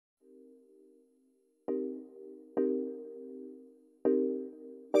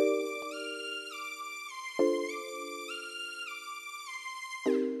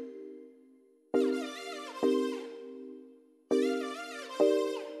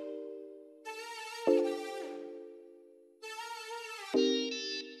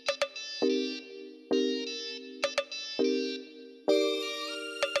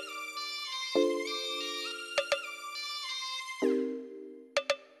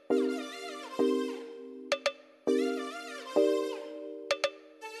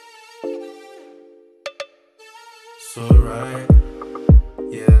It's alright,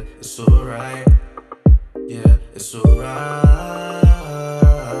 yeah, it's alright, yeah, it's alright,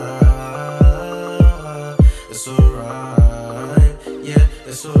 it's alright, yeah,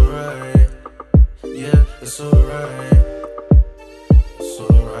 it's alright, yeah, it's alright, it's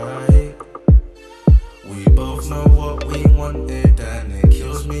alright. We both know what we wanted, and it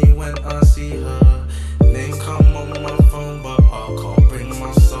kills me when I see her name come on my phone, but I can't bring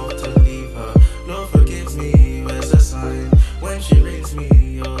myself to leave her. Lord forgive me, there's a sign when she rings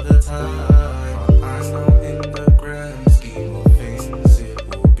me all the time. I know in the grand scheme of things it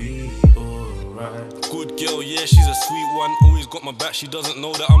will be alright. Good girl, yeah, she's a sweet one. Always got my back, she doesn't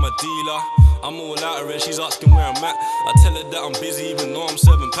know that I'm a dealer. I'm all out of her, she's asking where I'm at. I tell her that I'm busy even though I'm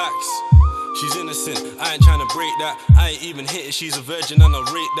serving packs. She's innocent, I ain't trying to break that. I ain't even hit it, she's a virgin and I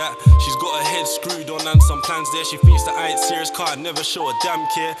rate that. She's got her head screwed on and some plans there. She thinks that I ain't serious, car I never show a damn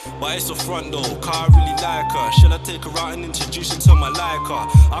care. But it's a front though, car I really like her. Shall I take her out and introduce her to my liker?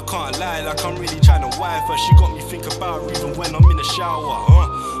 I can't lie, like I'm really trying to wife her. She got me think about her even when I'm in the shower.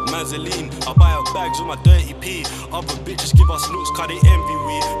 Mazzoline, I buy her bags with my dirty pee. Other bitches give us looks cause they envy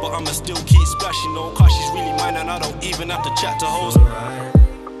we. But I'ma still keep splashing though, cause she's really mine and I don't even have to chat to hoes.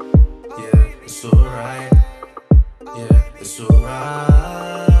 It's alright, yeah, it's alright,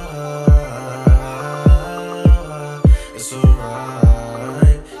 it's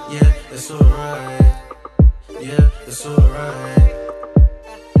alright, yeah, it's alright, yeah, it's alright,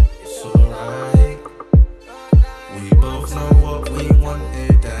 it's alright. We both know what we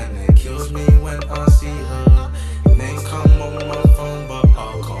wanted, and it kills me when I see her name come on my phone, but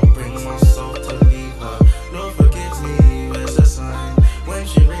I can't bring myself to leave her. Lord forgive me, there's a sign when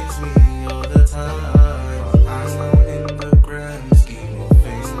she rings me all the time. I know in the grand scheme of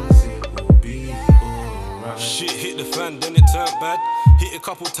things it will be alright. Shit hit the fan, then it turned bad. Hit a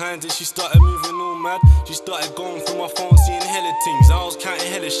couple times and she started moving all mad. She started going through my phone, seeing hella things. I was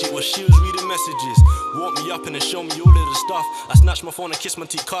counting hella shit while she was reading messages. Woke me up and then showed me all of the stuff. I snatched my phone and kissed my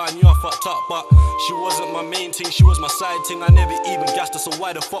teeth car, I knew I fucked up. But she wasn't my main thing, she was my side thing. I never even gassed her, so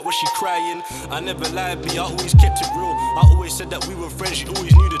why the fuck was she crying? I never lied, B, I always kept it real. I always said that we were friends, you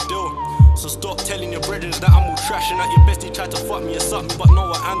always knew the deal. So stop telling your brethren that I'm all trash and that your bestie tried to fuck me or something, but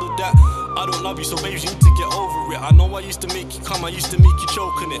no, I handled that. I don't love you, so babes, you need to get over it. I know I used to make you come, I used to make you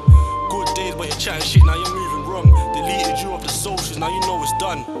choke on it. Good days, but you're chatting shit, now you're moving wrong. Deleted you off the socials, now you know it's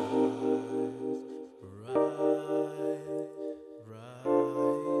done.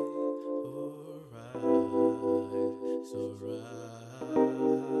 It's alright.